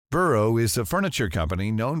Burrow is a furniture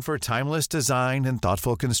company known for timeless design and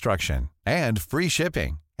thoughtful construction, and free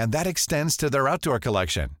shipping, and that extends to their outdoor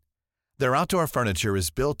collection. Their outdoor furniture is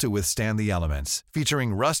built to withstand the elements,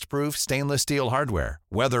 featuring rust-proof stainless steel hardware,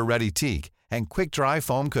 weather-ready teak, and quick-dry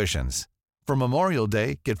foam cushions. For Memorial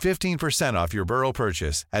Day, get 15% off your Burrow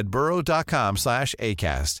purchase at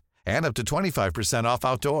burrow.com/ACAST and up to 25% off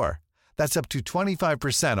outdoor. That's up to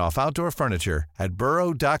 25% off outdoor furniture at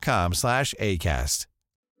burrow.com/ACAST.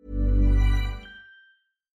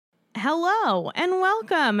 Hello and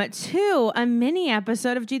welcome to a mini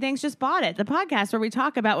episode of Gee Thanks Just Bought It, the podcast where we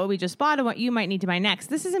talk about what we just bought and what you might need to buy next.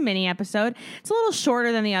 This is a mini episode. It's a little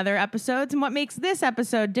shorter than the other episodes, and what makes this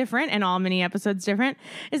episode different, and all mini episodes different,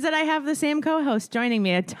 is that I have the same co-host joining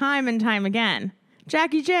me time and time again.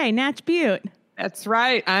 Jackie J, Natch Butte. That's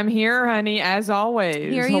right. I'm here, honey, as always.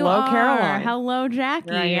 Here Hello, you are. Caroline. Hello,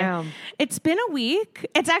 Jackie. Here I am. It's been a week.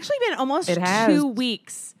 It's actually been almost 2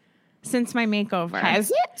 weeks since my makeover. Has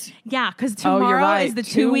it? Yeah, because tomorrow is the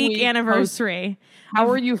 2-week anniversary. How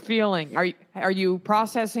are you feeling? Are you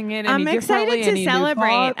processing it? I'm excited to any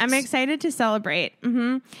celebrate. I'm excited to celebrate.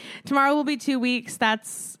 Tomorrow will be 2 weeks.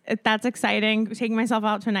 That's exciting. Taking myself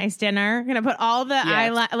out to a nice dinner. Gonna put all the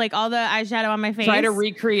all the eyeshadow on my face. Try to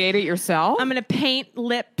recreate it yourself. I'm gonna paint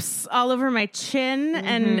lips all over my chin,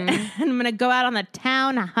 and I'm gonna go out on the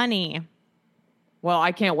town, honey. Well,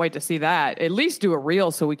 I can't wait to see that. At least do a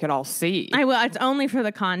reel so we can all see. I will. It's only for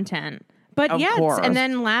the content. But of yes, course. And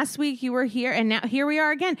then last week you were here, and now here we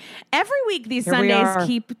are again. Every week these Sundays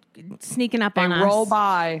keep sneaking up on us. They roll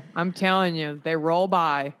by. I'm telling you, they roll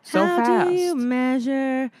by so fast. How do you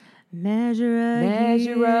measure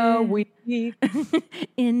a week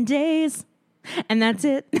in days? And that's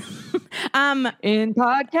it. In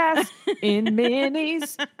podcasts, in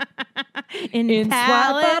minis, in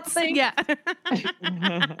pallets. Swipe Up Yeah.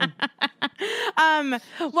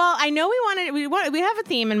 Well, I know we have a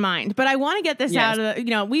theme in mind, but I want to get this out of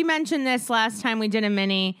the, we mentioned this last time we did a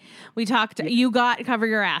mini. We talked, you got Cover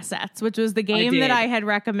Your Assets, which was the game that I had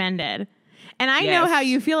recommended. And I know how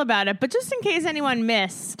you feel about it, but just in case anyone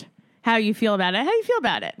missed how you feel about it, how do you feel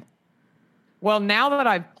about it? Well, now that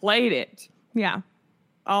I've played it. Yeah.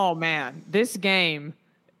 Oh man, this game,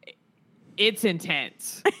 it's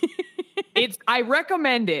intense. I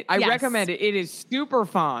recommend it. I recommend it. It is super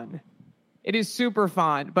fun. It is super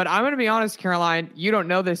fun. But I'm going to be honest, Caroline, you don't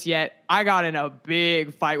know this yet. I got in a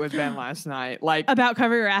big fight with Ben last night. Like about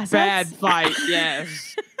Cover Your Assets? Bad fight,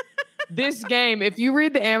 yes. This game, if you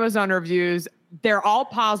read the Amazon reviews, they're all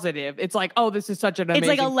positive. It's like, oh, this is such an amazing,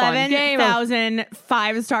 it's like 11,000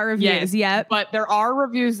 5-star reviews. Yes, yep. But there are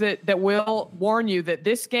reviews that will warn you that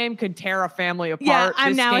this game could tear a family apart. Yeah,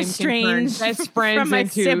 I'm this now game estranged can turn best friends from my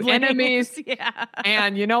into siblings. enemies. Yeah.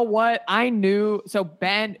 And you know what? I knew. So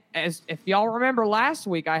Ben, if y'all remember last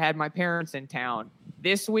week, I had my parents in town.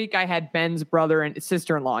 This week, I had Ben's brother and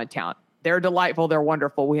sister-in-law in town. They're delightful. They're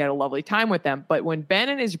wonderful. We had a lovely time with them. But when Ben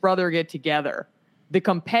and his brother get together, the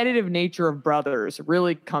competitive nature of brothers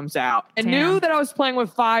really comes out. I knew that I was playing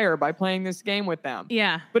with fire by playing this game with them.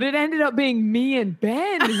 Yeah. But it ended up being me and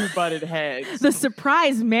Ben who butted heads. The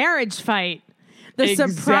surprise marriage fight.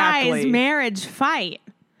 Surprise marriage fight.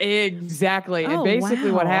 Exactly. And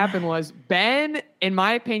basically what happened was Ben, in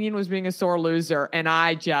my opinion, was being a sore loser. And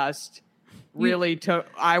I just really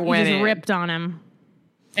ripped on him.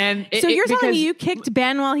 And so you're telling me you kicked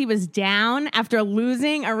Ben while he was down after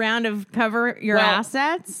losing a round of Cover Your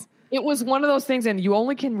Assets? It was one of those things, and you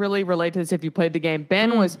only can really relate to this if you played the game.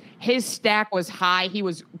 Ben his stack was high. He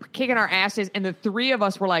was kicking our asses, and the three of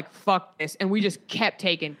us were like, fuck this. And we just kept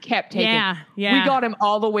taking. Yeah. We got him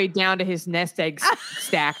all the way down to his nest egg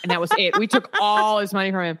stack, and that was it. We took all his money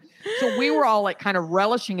from him. So we were all like kind of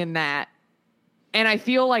relishing in that. And I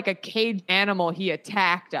feel like a caged animal, he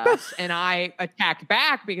attacked us, and I attacked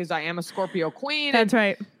back because I am a Scorpio queen. That's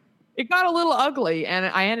right. It got a little ugly, and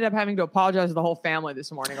I ended up having to apologize to the whole family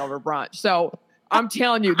this morning over brunch. So I'm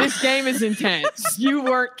telling you, this game is intense. You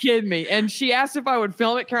weren't kidding me. And she asked if I would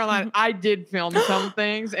film it, Caroline. I did film some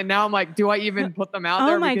things, and now I'm like, do I even put them out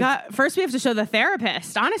there? Oh, my God. First, we have to show the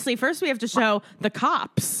therapist. Honestly, first we have to show the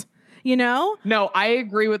cops. You know? No, I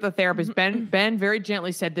agree with the therapist. Ben very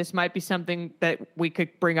gently said this might be something that we could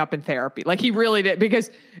bring up in therapy. Like he really did, because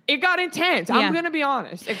it got intense. Yeah. I'm going to be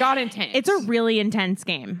honest. It got intense. It's a really intense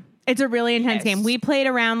game. We played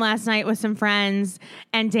around last night with some friends,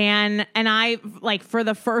 and Dan and I, like, for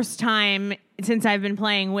the first time since I've been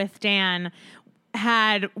playing with Dan,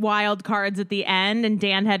 had wild cards at the end, and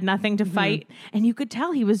Dan had nothing to fight, and you could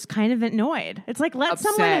tell he was kind of annoyed. It's like, let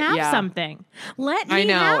someone have something. Let me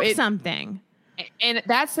have something. And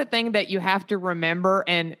that's the thing that you have to remember.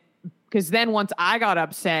 And Because then once I got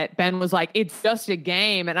upset, Ben was like, it's just a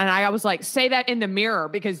game. And I was like, say that in the mirror,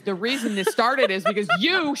 because the reason this started is because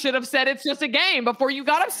you should have said it's just a game before you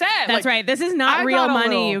got upset. That's right. This is not real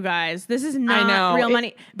money, you guys. This is not real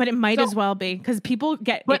money, but it might as well be, because people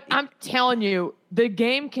get... But I'm telling you, the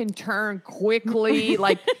game can turn quickly.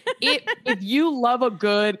 Like, if you love a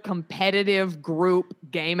good competitive group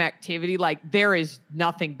game activity, like, there is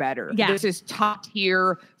nothing better. Yeah. This is top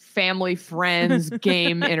tier family friends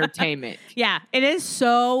game entertainment. Yeah, it is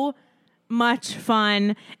so much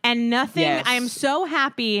fun, and nothing. Yes. I am so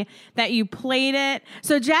happy that you played it.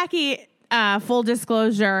 So Jackie, full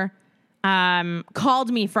disclosure,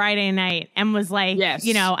 called me Friday night and was like, yes,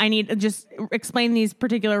 I need to just explain these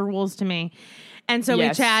particular rules to me. And so we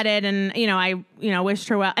chatted, and, I wished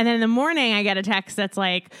her well. And then in the morning, I get a text that's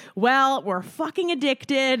like, well, we're fucking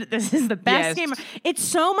addicted. This is the best game. It's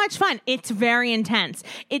so much fun. It's very intense.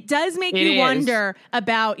 It does make you wonder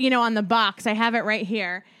about, on the box. I have it right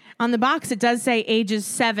here. On the box, it does say ages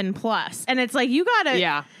 7+. And it's like, you gotta...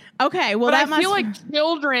 Yeah. Okay, well, but I feel like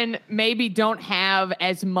children maybe don't have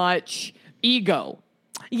as much ego.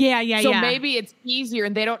 Yeah. So maybe it's easier,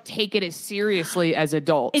 and they don't take it as seriously as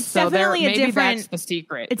adults. It's definitely maybe that's the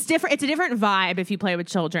secret. It's different. It's a different vibe if you play with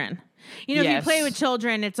children. If you play with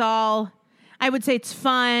children, it's all... I would say it's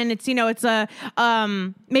fun. It's, it's a,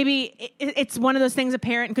 maybe it's one of those things a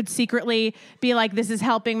parent could secretly be like, this is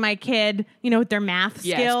helping my kid, with their math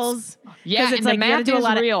skills. Yeah, it's and like the math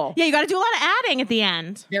is real. You got to do a lot of adding at the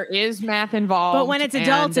end. There is math involved. But when it's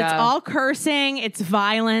adults, it's all cursing. It's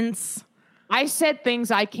violence. I said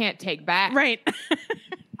things I can't take back. Right.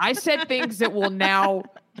 I said things that will now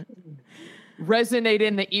resonate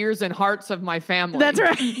in the ears and hearts of my family. That's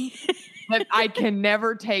right. That I can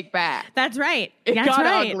never take back. That's right. It got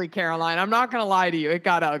ugly, Caroline. I'm not going to lie to you. It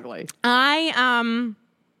got ugly. I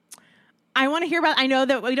want to hear about... I know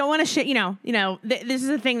that we don't want to shit... this is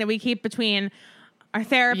a thing that we keep between our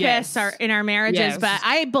therapists, in our marriages, but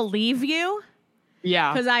I believe you.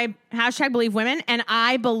 Yeah. Because I #believe women, and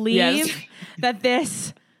I believe that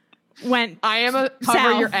this went I am a cover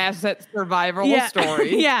south. Your asset survival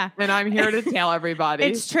story. Yeah. And I'm here to tell everybody.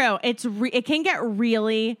 It's true. It can get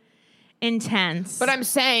really intense. But I'm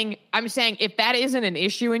saying if that isn't an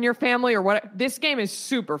issue in your family or what, this game is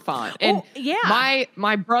super fun. And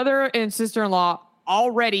my brother and sister-in-law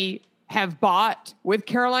already have bought, with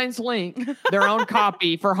Caroline's link, their own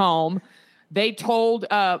copy for home. They told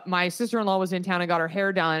my sister-in-law was in town and got her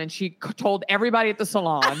hair done, and she told everybody at the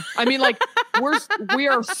salon. I mean, like,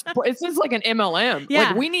 this is like an MLM. Yeah.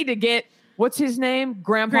 Like, we need to get, what's his name?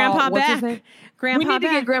 Grandpa Beck. His name? We need to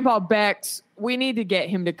get Grandpa Beck's. We need to get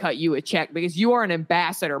him to cut you a check, because you are an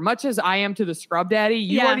ambassador. Much as I am to the Scrub Daddy,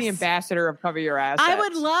 you are the ambassador of Cover Your Assets. I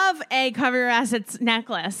would love a Cover Your Assets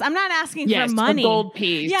necklace. I'm not asking for money. A gold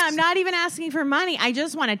piece. Yeah, I'm not even asking for money. I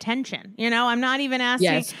just want attention. I'm not even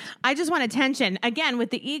asking. Yes. I just want attention. Again,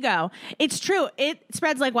 with the ego. It's true. It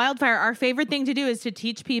spreads like wildfire. Our favorite thing to do is to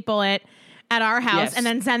teach people it at our house and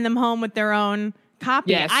then send them home with their own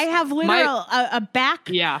copy. Yes. I have literal a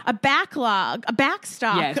backlog, a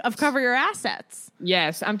backstock of Cover Your Assets.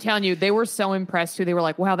 Yes, I'm telling you, they were so impressed too. They were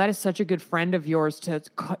like, "Wow, that is such a good friend of yours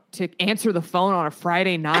to answer the phone on a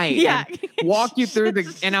Friday night, and walk you through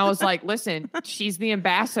the." And I was like, "Listen, she's the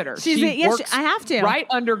ambassador. I have to right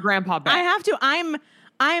under Grandpa Beck. I have to.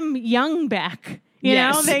 I'm young Beck." You're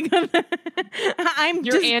anti-Beck.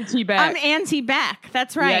 I'm anti-Beck.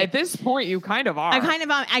 That's right. Yeah, at this point, you kind of are. I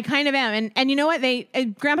kind of am. And you know what?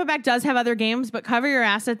 Grandpa Beck does have other games, but Cover Your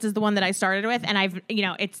Assets is the one that I started with, and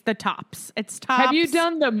it's the tops. It's tops. Have you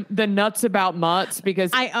done the nuts about mutts?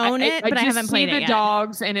 Because I own it, but I haven't played it yet. I see the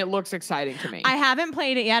dogs, and it looks exciting to me. I haven't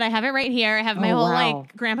played it yet. I have it right here. I have my whole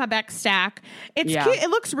Grandpa Beck stack. It's cute.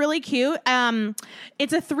 It looks really cute.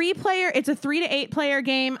 It's a 3 to 8 player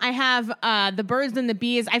game. I have the birds and the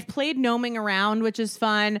bees. I've played Gnoming Around, which is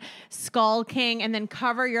fun, Skull King, and then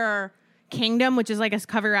Cover Your Kingdom, which is like a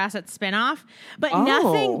Cover Your Assets spinoff. But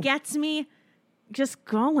nothing gets me just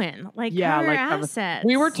going like Cover Your Assets.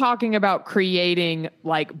 We were talking about creating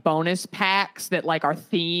like bonus packs that like are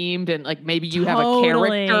themed, and like maybe you have a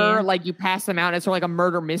character, like you pass them out, and it's sort of like a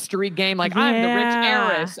murder mystery game. Like I'm the rich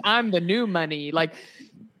heiress, I'm the new money. Like,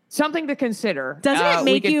 something to consider. Doesn't it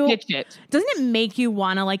make you pitch it? Doesn't it make you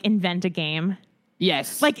want to like invent a game?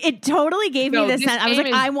 Yes. Like, it totally gave me this sense. I was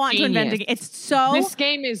like, I want to invent a game. This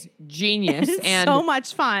game is genius. It's and so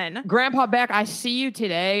much fun. Grandpa Beck, I see you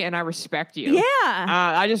today, and I respect you. Yeah.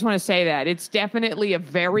 I just want to say that. It's definitely a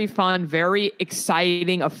very fun, very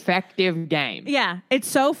exciting, effective game. Yeah. It's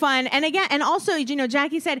so fun. And again, and also,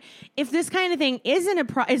 Jackie said, if this kind of thing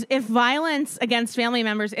isn't if violence against family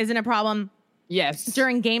members isn't a problem Yes.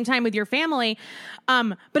 during game time with your family.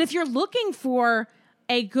 But if you're looking for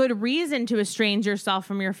a good reason to estrange yourself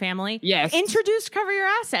from your family, yes, introduce Cover Your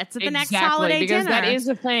Assets at the next holiday because dinner. that is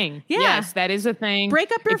a thing. Yeah. Yes, that is a thing.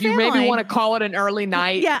 Break up your family. If you maybe want to call it an early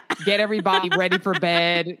night, get everybody ready for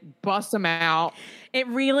bed, bust them out.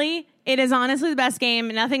 It is honestly the best game.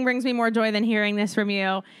 Nothing brings me more joy than hearing this from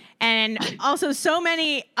you. And also so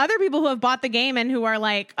many other people who have bought the game and who are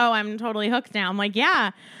like, oh, I'm totally hooked now. I'm like,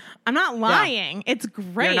 yeah, I'm not lying. Yeah. It's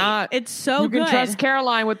great. You're not. It's so good. You can trust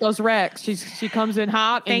Caroline with those recs. She comes in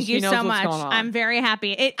hot. Thank and she you knows so what's much. Going on. I'm very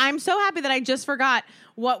happy. I'm so happy that I just forgot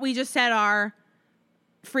what we just said our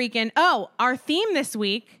theme this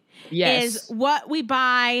week is what we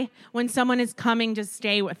buy when someone is coming to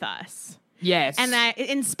stay with us. Yes. And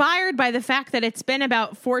inspired by the fact that it's been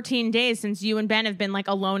about 14 days since you and Ben have been like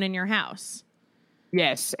alone in your house.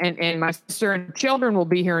 Yes, and my sister and children will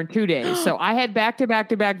be here in 2 days. So I had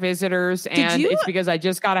back-to-back visitors, and it's because I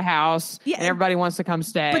just got a house, and everybody wants to come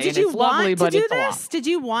stay. But did you want to do this? Did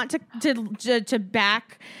you want to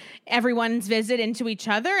back everyone's visit into each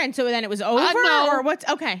other, and so then it was over? No. Or what's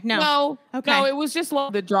okay? No, okay. No, it was just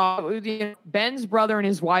the draw. Ben's brother and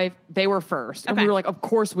his wife, they were first, and we were like, of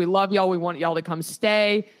course, we love y'all. We want y'all to come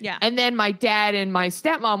stay. Yeah. And then my dad and my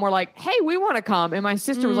stepmom were like, hey, we want to come, and my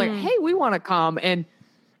sister was like, hey, we want to come, and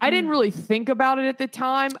I didn't really think about it at the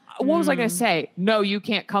time. What was I going to say? No, you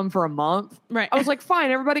can't come for a month. Right. I was like,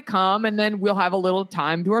 fine, everybody come, and then we'll have a little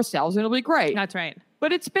time to ourselves, and it'll be great. That's right.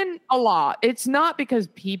 But it's been a lot. It's not because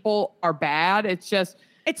people are bad. It's just,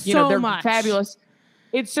 they're much. Fabulous.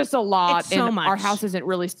 It's just a lot. It's so and much. Our house isn't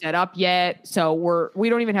really set up yet. So we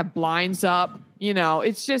don't even have blinds up.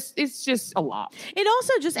 It's just a lot. It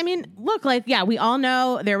also just, look, we all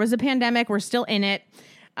know there was a pandemic. We're still in it.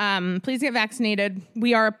 Please get vaccinated.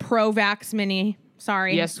 We are a pro-vax mini.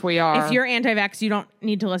 Sorry. Yes, we are. If you're anti-vax, you don't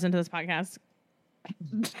need to listen to this podcast.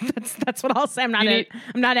 That's what I'll say. I'm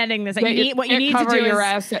not editing this. What you need to do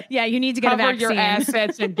is you need to get a vaccine. Cover your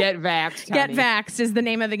assets and get vaxxed. Get vaxxed is the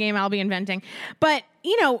name of the game I'll be inventing. But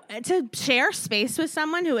to share space with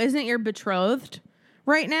someone who isn't your betrothed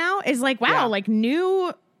right now is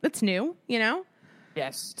new. It's new.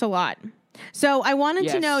 Yes, it's a lot. So I wanted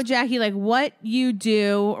to know, Jackie, what you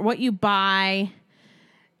do or what you buy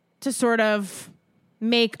to sort of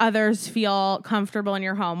make others feel comfortable in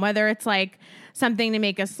your home, whether it's something to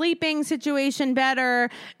make a sleeping situation better,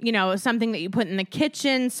 something that you put in the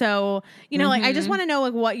kitchen. So, I just want to know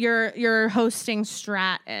what your hosting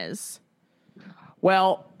strat is.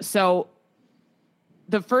 Well, so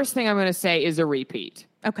the first thing I'm going to say is a repeat.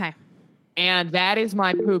 Okay. And that is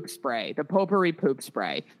my poop spray, the Potpourri poop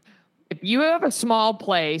spray. If you have a small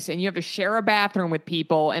place and you have to share a bathroom with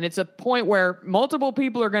people and it's a point where multiple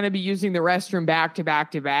people are going to be using the restroom back to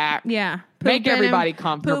back to back. Yeah. Make everybody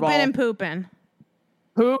comfortable. Pooping.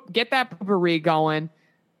 Get that Potpourri going.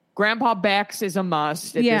 Grandpa Beck's is a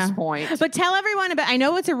must at this point. But tell everyone about, I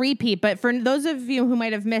know it's a repeat, but for those of you who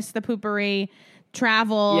might have missed the Potpourri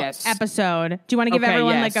travel episode, do you want to give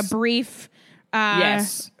everyone a brief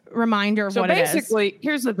reminder of what it is? So basically,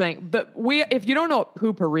 here's the thing. If you don't know what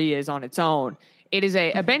Potpourri is on its own, it is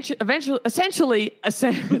essentially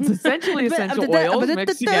essential oils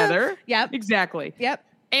mixed together. Yep. Exactly. Yep.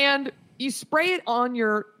 And you spray it on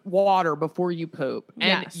your water before you poop.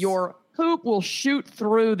 And your poop will shoot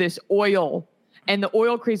through this oil, and the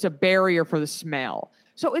oil creates a barrier for the smell.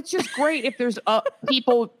 So it's just great if there's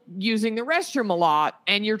people using the restroom a lot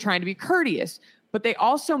and you're trying to be courteous. But they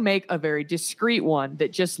also make a very discreet one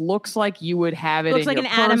that just looks like you would have it in your purse. Looks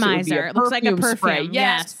like an atomizer. It looks like a perfume. Spray.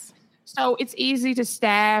 Yes. So it's easy to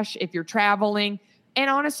stash if you're traveling. And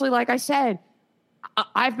honestly, like I said,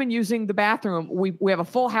 I've been using the bathroom. We have a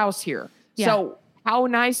full house here. Yeah. So how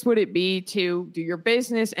nice would it be to do your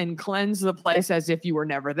business and cleanse the place as if you were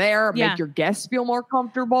never there? Make your guests feel more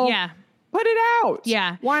comfortable. Yeah. Put it out.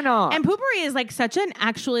 Yeah. Why not? And Potpourri is such an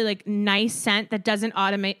actually nice scent that doesn't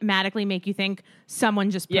automatically make you think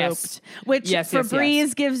someone just pooped. Which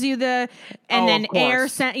Febreze gives you then air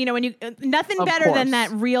scent, when you, nothing better than that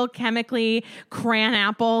real chemically cran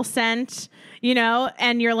apple scent,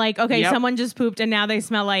 and you're like, okay, someone just pooped and now they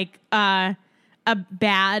smell like a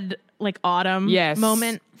bad autumn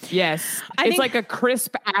moment. Yes. It's like a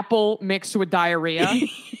crisp apple mixed with diarrhea.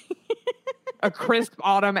 A crisp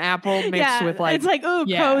autumn apple mixed with it's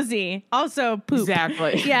cozy. Also poop.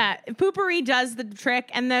 Exactly. Yeah. Potpourri does the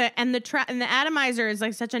trick, and the atomizer is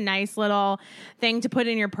such a nice little thing to put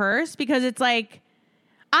in your purse because it's I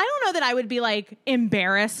don't know that I would be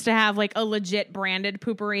embarrassed to have a legit branded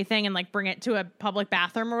Potpourri thing and bring it to a public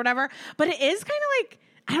bathroom or whatever, but it is kind of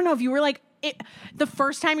I don't know if you were the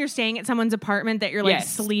first time you're staying at someone's apartment that you're like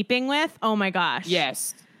Yes. sleeping with. Oh my gosh.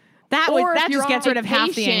 Yes. That if just you're gets on rid of half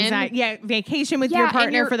the vacation- anxiety. Yeah, vacation with Yeah, your and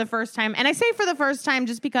partner you're- for the first time. And I say for the first time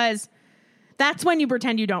just because that's when you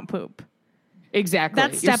pretend you don't poop. Exactly.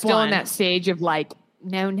 That's You're step still one. in that stage of like,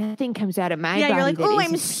 no, nothing comes out of my Yeah, body. you're like, that oh,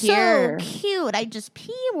 isn't I'm pure." so cute. I just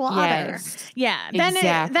pee water. Yes. Yeah. Then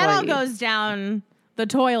that all Exactly. goes down the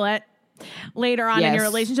toilet later on in your Yes.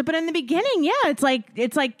 relationship. But in the beginning, yeah, it's like,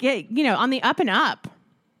 on the up and up.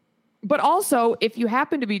 But also, if you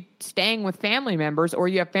happen to be staying with family members or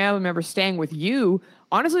you have family members staying with you,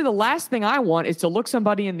 honestly, the last thing I want is to look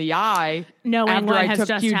somebody in the eye Knowing after what I has took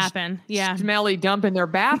just huge happened. Yeah. smelly dump in their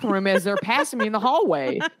bathroom as they're passing me in the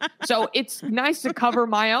hallway. So it's nice to cover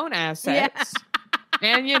my own assets.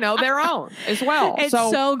 And, their own as well. It's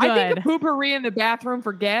so I think good. a poopery in the bathroom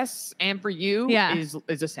for guests and for you Yeah. is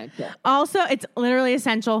essential. Also, it's literally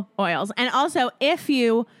essential oils. And also, if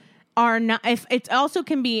you are not, if it also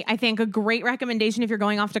can be, I think, a great recommendation if you're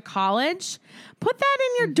going off to college, put that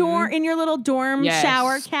in your dorm, in your little dorm Yes.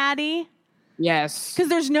 shower caddy. Yes. Because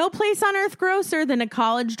there's no place on earth grosser than a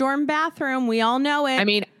college dorm bathroom. We all know it. I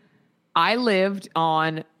mean, I lived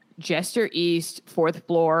on Jester East, 4th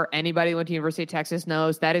floor. Anybody who went to University of Texas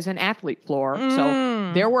knows that is an athlete floor.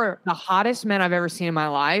 So there were the hottest men I've ever seen in my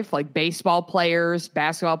life, like baseball players,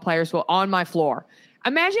 basketball players, were on my floor.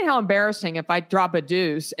 Imagine how embarrassing if I drop a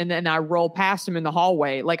deuce and then I roll past him in the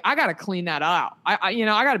hallway. Like, I got to clean that out. I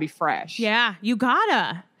got to be fresh. yeah, you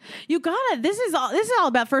gotta. This is all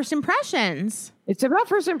about first impressions. It's about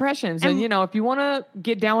first impressions. And, if you want to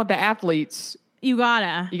get down with the athletes, You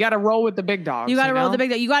gotta. you got to roll with the big dogs. You got to roll the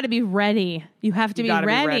big. You got to be ready. You have to be gotta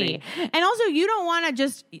be ready. ready. And also, you don't want to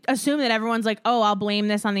just assume that everyone's like, "Oh, I'll blame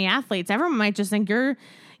this on the athletes." Everyone might just think you're,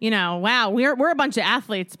 wow, we're a bunch of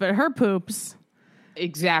athletes, but her poops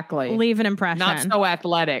Exactly. leave an impression. Not so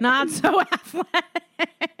athletic. Not so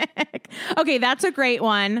athletic. Okay, that's a great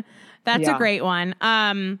one. That's a Yeah. great one.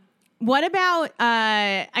 What about,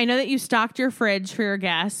 I know that you stocked your fridge for your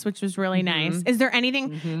guests, which was really nice. Is there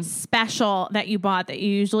anything special that you bought that you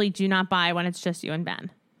usually do not buy when it's just you and Ben?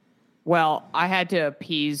 Well, I had to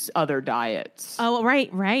appease other diets. Oh,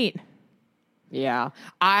 right. Yeah.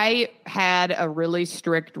 I had a really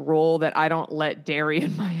strict rule that I don't let dairy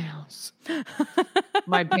in my house.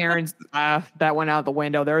 My parents, that went out the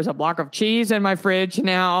window. There's a block of cheese in my fridge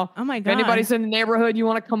now. Oh my If God. anybody's in the neighborhood, you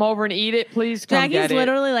want to come over and eat it, please come Jackie's get it.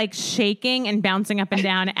 literally like shaking and bouncing up and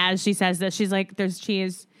down as she says this. She's like, there's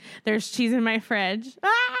cheese in my fridge.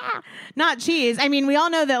 Ah! Not cheese. I mean, we all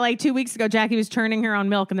know that like 2 weeks ago, Jackie was churning her own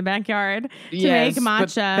milk in the backyard to Yes, make but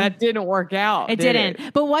matcha. that didn't work out. It did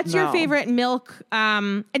didn't. But what's your No. favorite milk?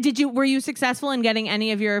 Were you successful in getting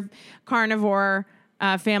any of your carnivore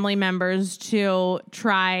family members to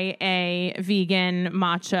try a vegan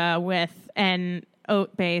matcha with an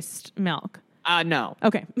oat-based milk? No.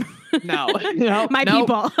 Okay. No. My Nope.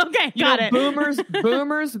 people. Okay, You got know, it.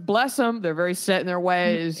 boomers, bless them. They're very set in their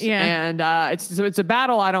ways. Yeah. And it's a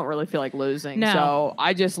battle I don't really feel like losing. No. So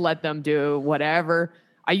I just let them do whatever.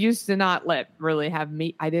 I used to not have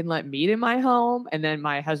meat. I didn't let meat in my home. And then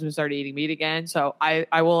my husband started eating meat again. So I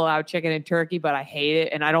will allow chicken and turkey, but I hate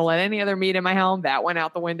it. And I don't let any other meat in my home. That went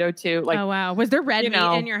out the window too. Like, Oh, wow. Was there red you meat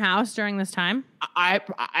know. in your house during this time? I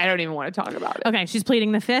don't even want to talk about it. Okay, she's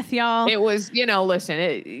pleading the fifth, y'all. It was, listen,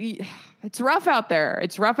 it's rough out there.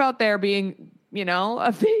 It's rough out there being,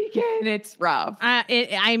 a vegan. It's rough.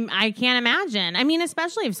 I can't imagine. I mean,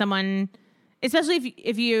 especially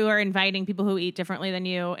if you are inviting people who eat differently than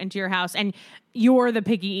you into your house and you're the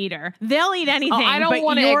picky eater. They'll eat anything, I don't but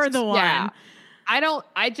want you're the one. Yeah.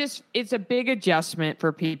 It's a big adjustment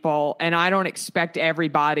for people, and I don't expect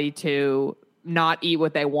everybody to not eat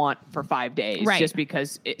what they want for 5 days, Right. just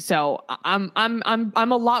because. So I'm a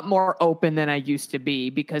lot more open than I used to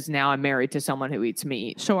be because now I'm married to someone who eats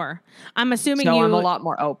meat. Sure. I'm assuming So I'm a lot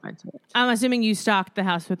more open to it. I'm assuming you stocked the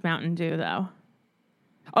house with Mountain Dew, though.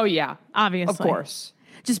 Oh yeah, Obviously. of course.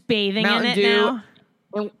 Just bathing Mountain in it Dew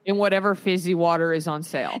now. in whatever fizzy water is on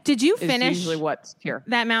sale. Did you is finish usually what's here?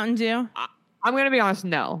 that Mountain Dew? I'm going to be honest.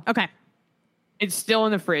 No, Okay. it's still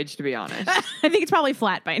in the fridge, to be honest. I think it's probably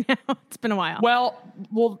flat by now. It's been a while. Well,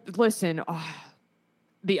 listen.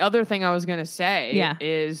 The other thing I was going to say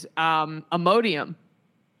is Imodium.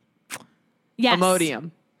 Yes.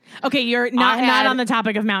 Imodium. Okay, you're not on the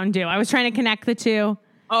topic of Mountain Dew. I was trying to connect the two.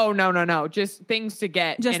 Oh, no. Just things to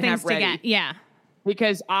get Just and things have ready. to get. Yeah.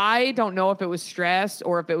 Because I don't know if it was stress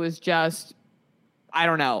or if it was just, I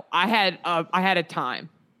don't know. I had a time.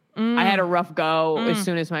 I had a rough go as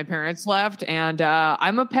soon as my parents left. And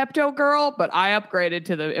I'm a Pepto girl, but I upgraded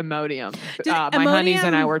to the Imodium. My honeys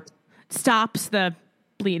and I were... stops the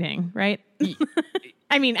bleeding, right?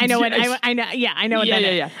 I mean, I know what I know. Yeah, I know what that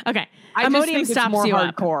is. Yeah. Okay. Imodium stops you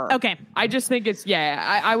hardcore. up. Okay. I just think it's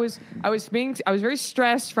I was very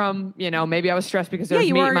stressed from, maybe I was stressed because there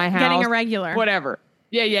was meat in my house. Getting irregular. Whatever.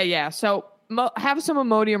 Yeah. So have some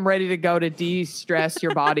Imodium ready to go to de-stress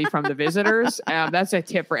your body from the visitors. That's a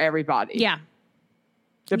tip for everybody. Yeah.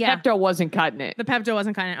 The Pepto wasn't cutting it.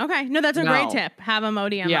 Okay. No, that's a great tip. Have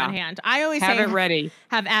Imodium on hand. I always have say it ready.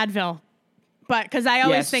 Have Advil. But because I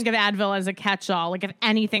always think of Advil as a catch-all. Like if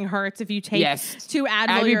anything hurts, if you take 2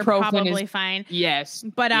 Advil, you're probably fine. Yes.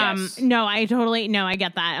 But no, I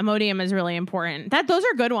get that. Imodium is really important. Those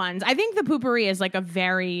are good ones. I think the Poo-Pourri is like a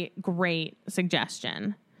very great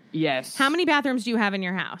suggestion. Yes. How many bathrooms do you have in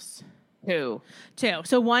your house? 2.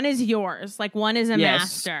 So one is yours, like one is a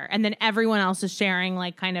master, and then everyone else is sharing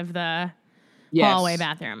like kind of the hallway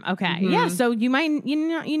bathroom. Okay. Mm-hmm. Yeah. So you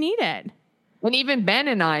need it. And even Ben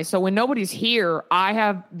and I, so when nobody's here, I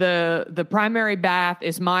have the primary bath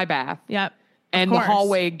is my bath. Yep. And the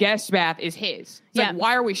hallway guest bath is his. It's like,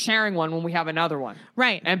 why are we sharing one when we have another one?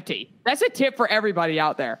 Right. Empty. That's a tip for everybody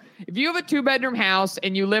out there. If you have a 2-bedroom house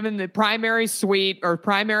and you live in the primary suite or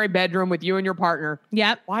primary bedroom with you and your partner,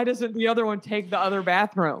 why doesn't the other one take the other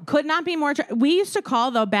bathroom? Could not be more we used to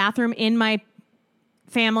call the bathroom in my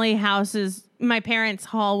family houses, my parents'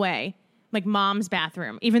 hallway, like mom's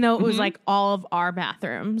bathroom, even though it was like all of our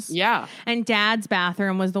bathrooms. Yeah. And dad's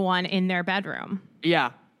bathroom was the one in their bedroom.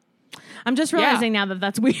 Yeah. I'm just realizing now that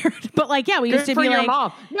that's weird. But like, we used to be like,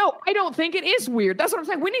 mom. No, I don't think it is weird. That's what I'm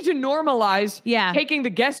saying. We need to normalize taking the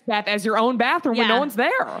guest bath as your own bathroom when no one's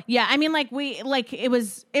there. Yeah. I mean, it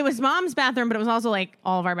was mom's bathroom, but it was also like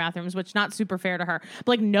all of our bathrooms, which not super fair to her. But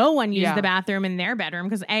like no one used the bathroom in their bedroom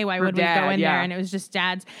because why would we go in there? And it was just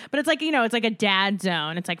dad's. But it's like, it's like a dad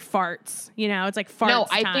zone. It's like farts, it's like farts. No,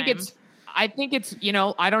 I think it's,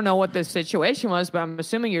 I don't know what the situation was, but I'm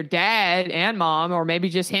assuming your dad and mom, or maybe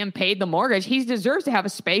just him, paid the mortgage. He deserves to have a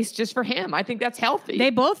space just for him. I think that's healthy. They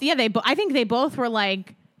both, I think they both were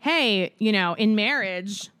like, hey, in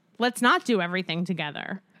marriage, let's not do everything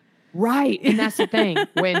together. Right. And that's the thing.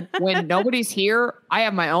 When nobody's here, I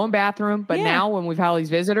have my own bathroom. But now when we've had all these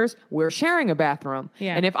visitors, we're sharing a bathroom.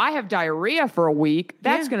 Yeah. And if I have diarrhea for a week,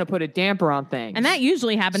 that's going to put a damper on things. And that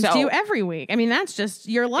usually happens to you every week. I mean, that's just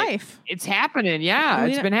your life. It's happening. Yeah.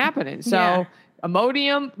 It's been happening. So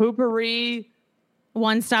Imodium, Poo-Pourri.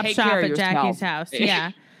 One-stop shop at Jackie's house.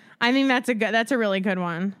 Yeah. I think that's a really good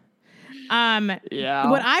one. What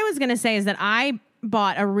I was going to say is that I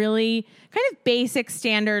bought a really kind of basic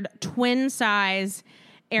standard twin size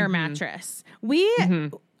air mattress.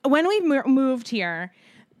 When we moved here,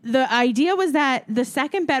 the idea was that the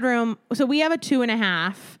second bedroom, so we have a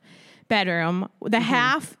 2.5 bedroom, the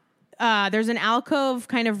half, there's an alcove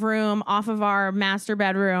kind of room off of our master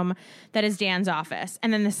bedroom that is Dan's office.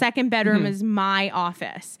 And then the second bedroom is my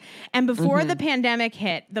office. And before the pandemic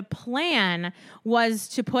hit, the plan was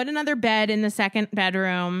to put another bed in the second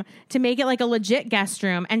bedroom to make it like a legit guest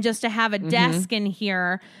room and just to have a desk in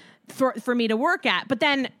here for me to work at. But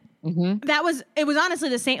then it was honestly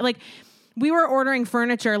the same, like, we were ordering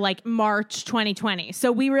furniture like March 2020.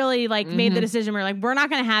 So we really made the decision. We're like, we're not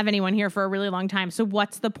going to have anyone here for a really long time. So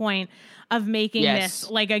what's the point of making this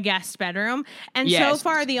like a guest bedroom? And so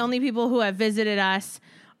far, the only people who have visited us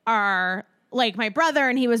are like my brother,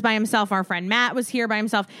 and he was by himself. Our friend Matt was here by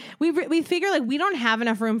himself. We figure like we don't have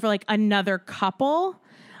enough room for like another couple.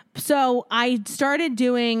 So I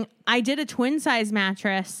did a twin size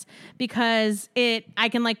mattress because I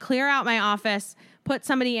can like clear out my office, put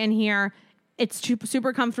somebody in here. It's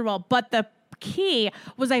super comfortable. But the key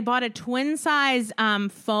was I bought a twin size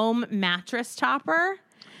foam mattress topper.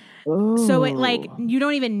 Ooh. So it like you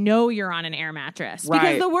don't even know you're on an air mattress. Right.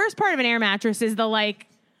 Because the worst part of an air mattress is the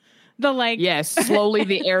yes, slowly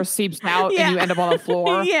the air seeps out and you end up on the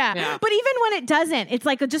floor. Yeah. But even when it doesn't, it's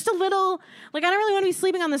like just a little, like I don't really want to be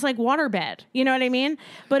sleeping on this like water bed. You know what I mean?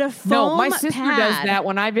 But a foam my sister does that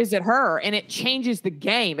when I visit her, and it changes the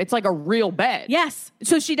game. It's like a real bed. Yes.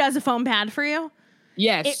 So she does a foam pad for you?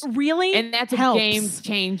 Yes. It really And that's helps. A game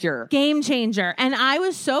changer. Game changer. And I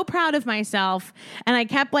was so proud of myself. And I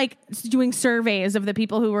kept like doing surveys of the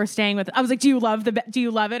people who were staying with. I was like, do you love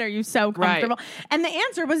it? Are you so comfortable? Right. And the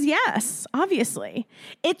answer was yes, obviously.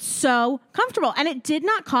 It's so comfortable. And it did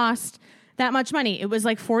not cost that much money. It was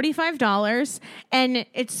like $45. And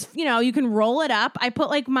it's, you can roll it up. I put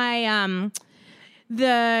like my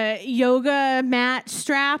the yoga mat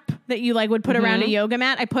strap that you like would put around a yoga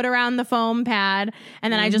mat. I put around the foam pad,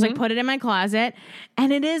 and then I just like put it in my closet,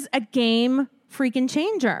 and it is a game freaking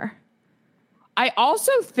changer. I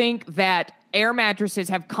also think that air mattresses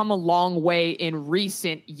have come a long way in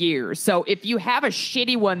recent years. So if you have a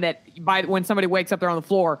shitty one that when somebody wakes up, they're on the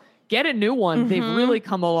floor, get a new one. They've really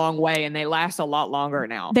come a long way, and they last a lot longer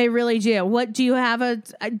now. They really do. What do you have?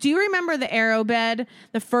 Do you remember the Aerobed,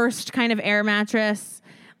 the first kind of air mattress?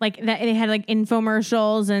 Like that, they had like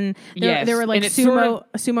infomercials, and there were like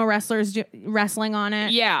sumo wrestlers wrestling on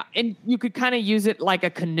it. Yeah, and you could kind of use it like a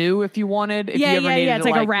canoe if you wanted. If yeah, you ever needed it's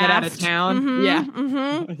to like a get out of raft.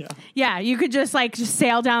 town. Yeah, you could just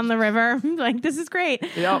sail down the river. Like, this is great.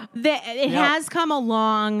 Yep. It has come a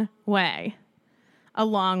long way. A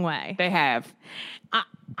long way. They have.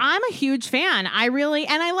 I'm a huge fan. I like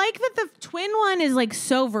that the twin one is like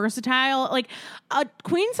so versatile. Like a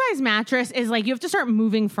queen size mattress is like, you have to start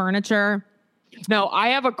moving furniture. No, I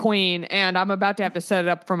have a queen, and I'm about to have to set it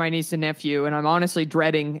up for my niece and nephew, and I'm honestly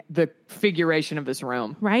dreading the configuration of this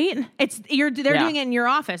room. Right? They're doing it in your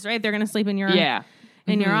office, right? They're going to sleep in your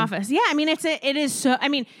your office. Yeah, I mean it is so. I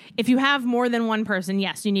mean, if you have more than one person,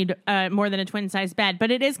 yes, you need more than a twin size bed. But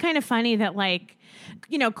it is kind of funny that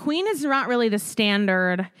queen is not really the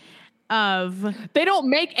standard of. They don't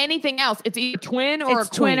make anything else. It's either twin or it's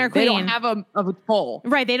twin or queen. They don't have a full.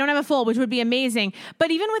 Right, they don't have a full, which would be amazing.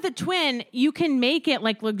 But even with a twin, you can make it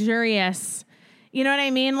like luxurious. You know what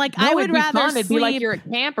I mean? Like, I would rather it'd be like you're at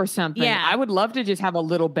camp or something. Yeah. I would love to just have a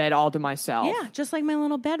little bed all to myself. Yeah, just like my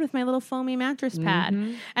little bed with my little foamy mattress pad.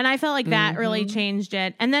 And I felt like that really changed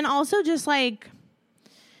it. And then also just like,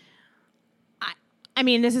 I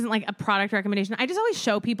mean, this isn't like a product recommendation. I just always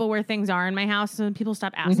show people where things are in my house, so people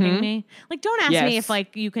stop asking me. Like, don't ask me if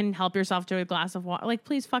like you can help yourself to a glass of water. Like,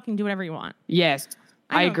 please fucking do whatever you want. Yes.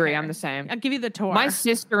 I agree. Care. I'm the same. I'll give you the tour. My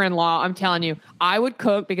sister-in-law, I'm telling you, I would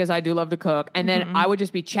cook because I do love to cook. And then I would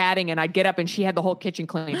just be chatting, and I'd get up and she had the whole kitchen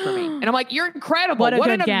clean for me. And I'm like, you're incredible.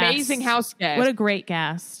 What an amazing house guest. What a great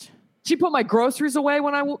guest. She put my groceries away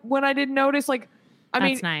when I didn't notice. Like,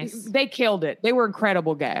 That's nice. They killed it. They were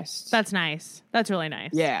incredible guests. That's nice. That's really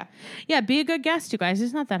nice. Yeah. Yeah, be a good guest, you guys.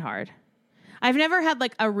 It's not that hard. I've never had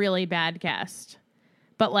like a really bad guest.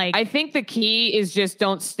 But like, I think the key is just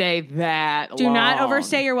don't stay that do long. not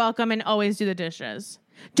overstay your welcome, and always do the dishes.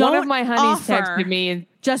 Don't One of my honeys offer, texted me and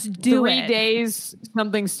just do 3 it. days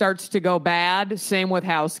something starts to go bad. Same with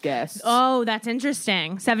house guests. Oh, that's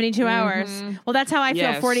interesting. 72 hours. Well, that's how I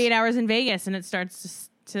feel. 48 hours in Vegas, and it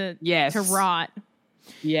starts to rot.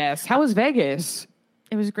 Yes. How was Vegas?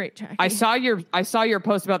 It was great, Jackie. I saw your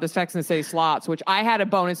post about the Sex and the City slots, which I had a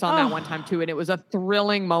bonus on that one time too, and it was a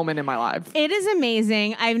thrilling moment in my life. It is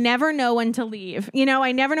amazing. I never know when to leave.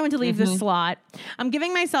 I never know when to leave the slot. I'm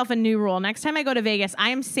giving myself a new rule. Next time I go to Vegas, I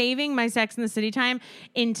am saving my Sex and the City time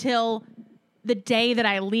until the day that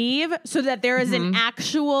I leave, so that there is an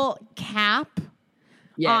actual cap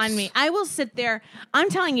on me. I will sit there. I'm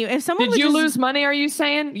telling you, if someone did you lose money? Are you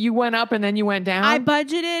saying you went up and then you went down? I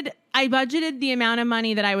budgeted the amount of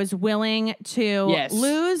money that I was willing to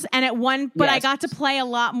lose, and I got to play a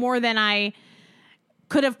lot more than I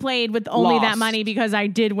could have played with only that money, because I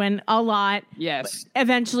did win a lot. Yes.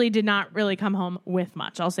 Eventually did not really come home with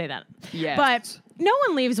much. I'll say that. Yes. But no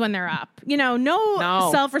one leaves when they're up. No.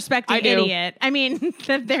 Self-respecting idiot. I mean,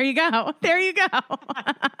 there you go. There you go.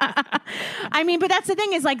 I mean, but that's the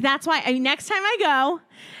thing is like, that's why next time I go,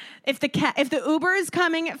 if the Uber is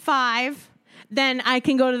coming at 5, then I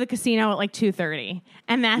can go to the casino at like 2:30,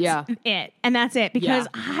 and that's it. And that's it, because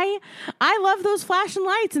I love those flashing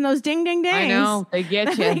lights and those ding ding dings. I know, they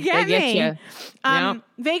get you. they get you.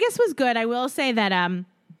 Vegas was good. I will say that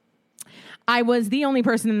I was the only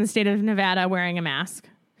person in the state of Nevada wearing a mask.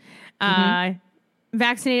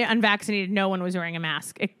 Vaccinated, unvaccinated, no one was wearing a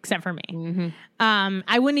mask except for me.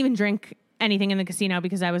 I wouldn't even drink anything in the casino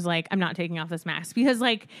because I was like, I'm not taking off this mask, because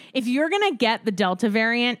like, if you're gonna get the Delta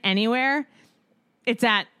variant anywhere, it's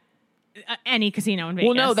at any casino in Vegas.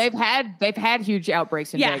 Well, no, they've had huge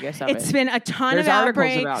outbreaks in Vegas. It's been a ton of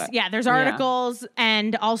outbreaks. About it. Yeah, there's articles,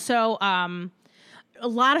 and also a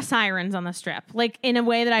lot of sirens on the Strip, like in a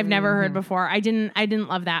way that I've never heard before. I didn't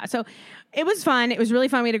love that. So it was fun. It was really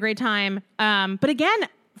fun. We had a great time. But again,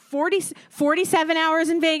 47 hours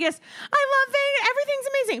in Vegas. I love Vegas. Everything's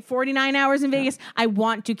amazing. 49 hours in Vegas. I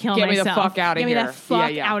want to kill myself. Get me the fuck out of here. Get me the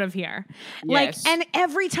fuck out of here. Yes. Like, and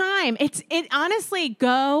every time it honestly,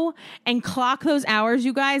 go and clock those hours,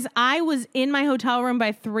 you guys. I was in my hotel room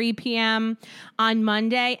by 3 p.m. on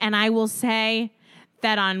Monday, and I will say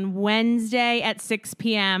that on Wednesday at 6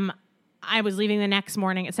 p.m., I was leaving the next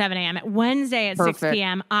morning at 7 a.m. At Wednesday at 6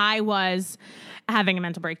 p.m., I was having a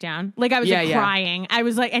mental breakdown. Like, I was crying. I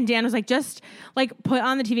was like, and Dan was like, just like put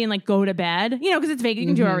on the TV and like go to bed, because it's Vegas, you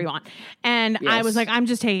can do whatever you want. And I was like, I'm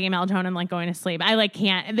just taking melatonin and like going to sleep. I like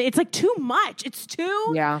can't, it's like too much. It's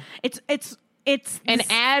too, it's And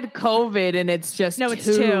add COVID, and it's just it's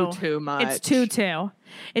too much. It's too.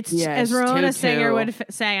 It's as Ramona Singer would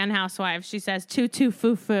say on Housewives. She says too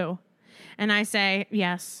foo. And I say,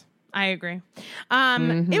 yes, I agree.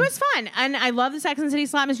 It was fun. And I love the Sex and the City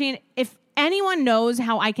slot machine. If anyone knows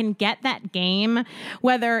how I can get that game,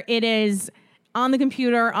 whether it is on the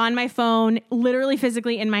computer, on my phone, literally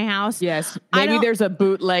physically in my house. Yes. Maybe there's a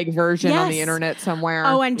bootleg version on the internet somewhere.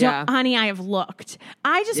 Oh, and honey, I have looked.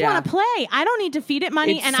 I just want to play. I don't need to feed it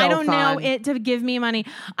money, and I don't know it to give me money.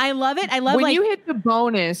 I love it. I love when you hit the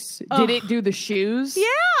bonus, did it do the shoes?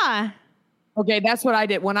 Yeah. Okay, that's what I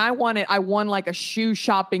did. When I won it, I won like a shoe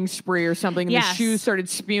shopping spree or something, and the shoes started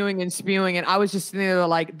spewing, and I was just sitting there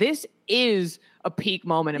like, this is a peak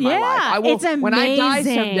moment in my life. I will, it's amazing. When I die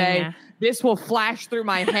someday, this will flash through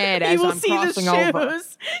my head as I'm crossing over.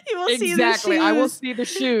 You will see the shoes. Exactly. I will see the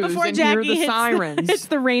shoes before and Jackie hear the sirens. It's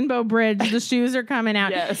the Rainbow Bridge. The shoes are coming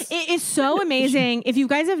out. Yes. It is so amazing. If you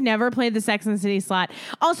guys have never played the Sex and the City slot,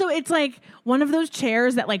 also it's like one of those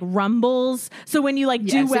chairs that like rumbles. So when you like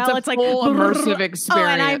do well, it's like full immersive experience. Oh,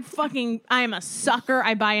 and I am a sucker.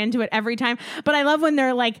 I buy into it every time. But I love when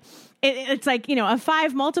they're like, it's like, you know, a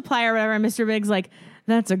 5 multiplier or whatever. And Mr. Big's like,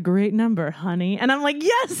 that's a great number, honey. And I'm like,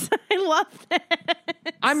 yes, I love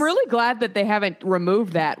it. I'm really glad that they haven't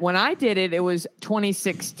removed that. When I did it, it was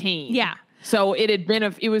 2016. Yeah. So it had been,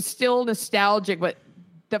 it was still nostalgic, but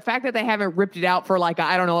the fact that they haven't ripped it out for like,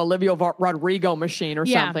 I don't know, Olivia Rodrigo machine or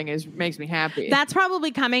something makes me happy. That's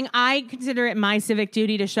probably coming. I consider it my civic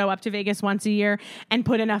duty to show up to Vegas once a year and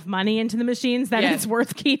put enough money into the machines that it's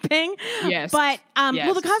worth keeping. Yes. But,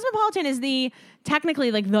 well, the Cosmopolitan is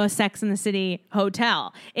technically like the Sex and the City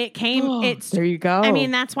hotel. It came, there you go. I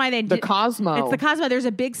mean, that's why they did. The Cosmo. It's the Cosmo. There's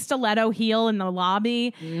a big stiletto heel in the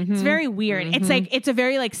lobby. It's very weird. It's like, it's a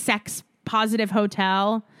very like sex positive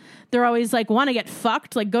hotel. They're always like, want to get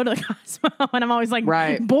fucked? Like, go to the Cosmo. And I'm always like,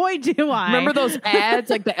 boy, do I. Remember those ads,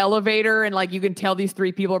 like the elevator, and like you can tell these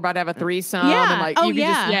 3 people are about to have a threesome. Yeah. And, like, you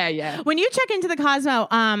can just, When you check into the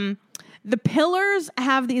Cosmo, the pillars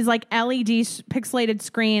have these like LED pixelated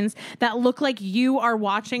screens that look like you are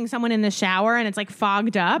watching someone in the shower, and it's like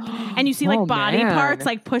fogged up, and you see like body parts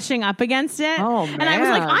like pushing up against it. Oh, man. And I was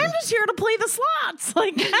like, I'm just here to play the slots.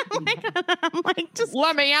 Like, I'm like, just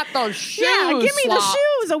let me at those shoes. Yeah, give me the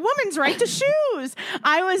shoes. A woman's right to shoes.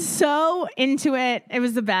 I was so into it. It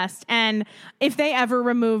was the best. And if they ever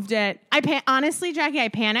removed it, honestly, Jackie, I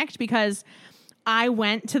panicked because I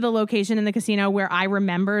went to the location in the casino where I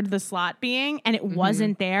remembered the slot being, and it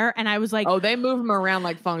wasn't there. And I was like, oh, they move them around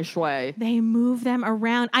like feng shui. They move them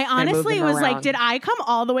around. I honestly was like, did I come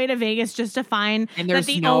all the way to Vegas just to find that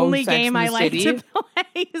the only game I like to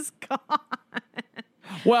play is gone?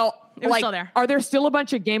 Well, it was still there. Are there still a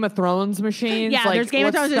bunch of Game of Thrones machines? Yeah, like, there's Game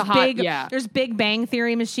of Thrones. There's Big Bang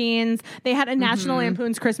Theory machines. They had a National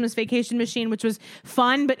Lampoon's Christmas Vacation machine, which was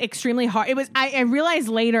fun but extremely hard. It was. I realized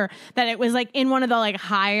later that it was like in one of the like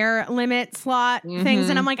higher limit slot things,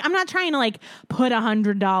 and I'm like, I'm not trying to like put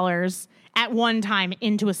 $100 at one time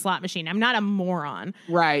into a slot machine. I'm not a moron.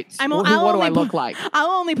 Right. What do I look like?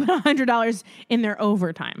 I'll only put $100 in their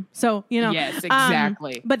overtime. So, you know. Yes,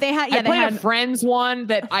 exactly. But they had, I played a Friends one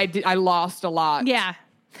that I lost a lot. Yeah.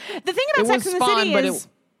 The thing about Sex and the City is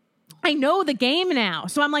I know the game now.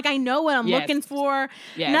 So I'm like, I know what I'm looking for.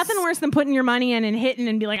 Yes. Nothing worse than putting your money in and hitting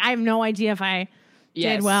and be like, I have no idea if I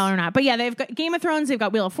did well or not. But yeah, they've got Game of Thrones. They've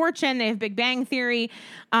got Wheel of Fortune. They have Big Bang Theory.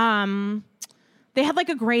 They had like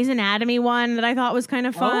a Grey's Anatomy one that I thought was kind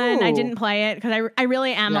of fun. I didn't play it because I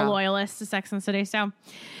really am a loyalist to Sex and the City. So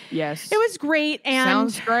yes, it was great. And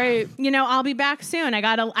sounds great. You know, I'll be back soon. I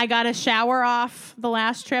gotta shower off the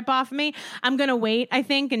last trip off me. I'm gonna wait, I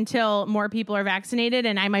think, until more people are vaccinated,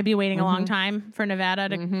 and I might be waiting a long time for Nevada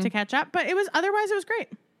to catch up. But it was great.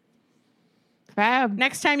 Fab.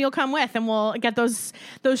 Next time you'll come with, and we'll get those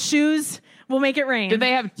shoes. We'll make it rain. Do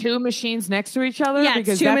they have 2 machines next to each other? Yeah,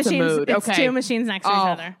 because two that's machines. a mood. It's 2 machines next to each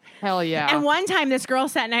other. Hell yeah. And one time this girl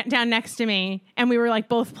sat down next to me and we were like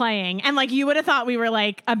both playing. And like you would have thought we were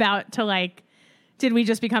like about to like, did we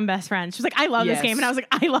just become best friends? She was like, I love this game. And I was like,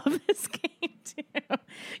 I love this game too.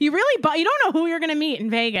 You don't know who you're going to meet in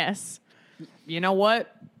Vegas. You know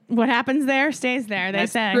what? What happens there stays there, they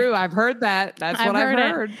say. That's true. I've heard that. That's what I've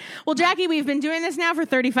heard. Well, Jackie, we've been doing this now for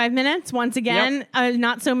 35 minutes. Once again,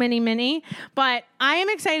 not so many. But I am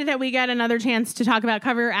excited that we get another chance to talk about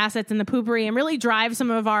Cover Your Assets in the Poopery and really drive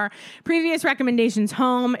some of our previous recommendations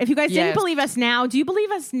home. If you guys didn't believe us now, do you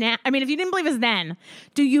believe us now? I mean, if you didn't believe us then,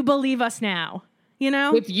 do you believe us now? You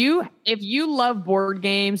know? If you love board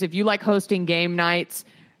games, if you like hosting game nights,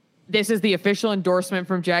 This is the official endorsement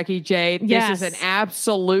from Jackie Jade. Yes. This is an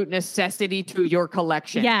absolute necessity to your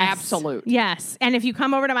collection. Yes. Absolute. Yes. And if you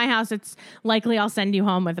come over to my house, it's likely I'll send you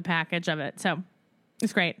home with a package of it. So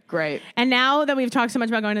it's great. Great. And now that we've talked so much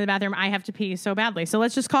about going to the bathroom, I have to pee so badly. So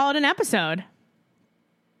let's just call it an episode.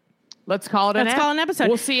 Let's call it an episode.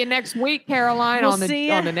 We'll see you next week, Caroline, on the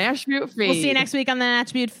Nash Butte feed. We'll see you next week on the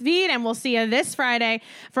Nash Butte feed, and we'll see you this Friday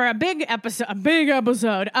for a big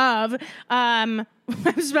episode of I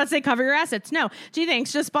was about to say Cover Your Assets. No, Gee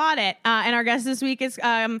Thanks Just Bought It. And our guest this week is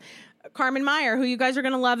Carmen Meyer, who you guys are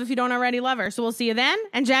going to love if you don't already love her. So we'll see you then.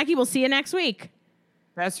 And Jackie, we'll see you next week.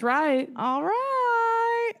 That's right. All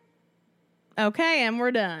right. Okay, and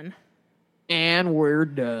we're done. And we're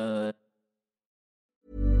done.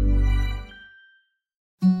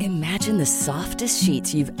 Imagine the softest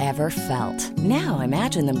sheets you've ever felt. Now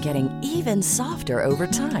imagine them getting even softer over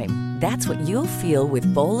time. That's what you'll feel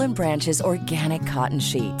with Boll & Branch's organic cotton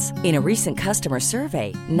sheets. In a recent customer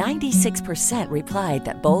survey, 96% replied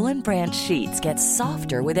that Boll & Branch sheets get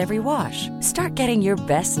softer with every wash. Start getting your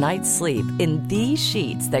best night's sleep in these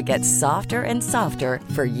sheets that get softer and softer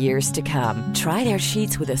for years to come. Try their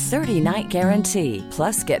sheets with a 30-night guarantee.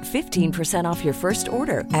 Plus, get 15% off your first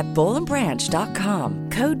order at bollandbranch.com.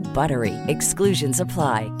 Code BUTTERY. Exclusions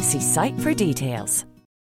apply. See site for details.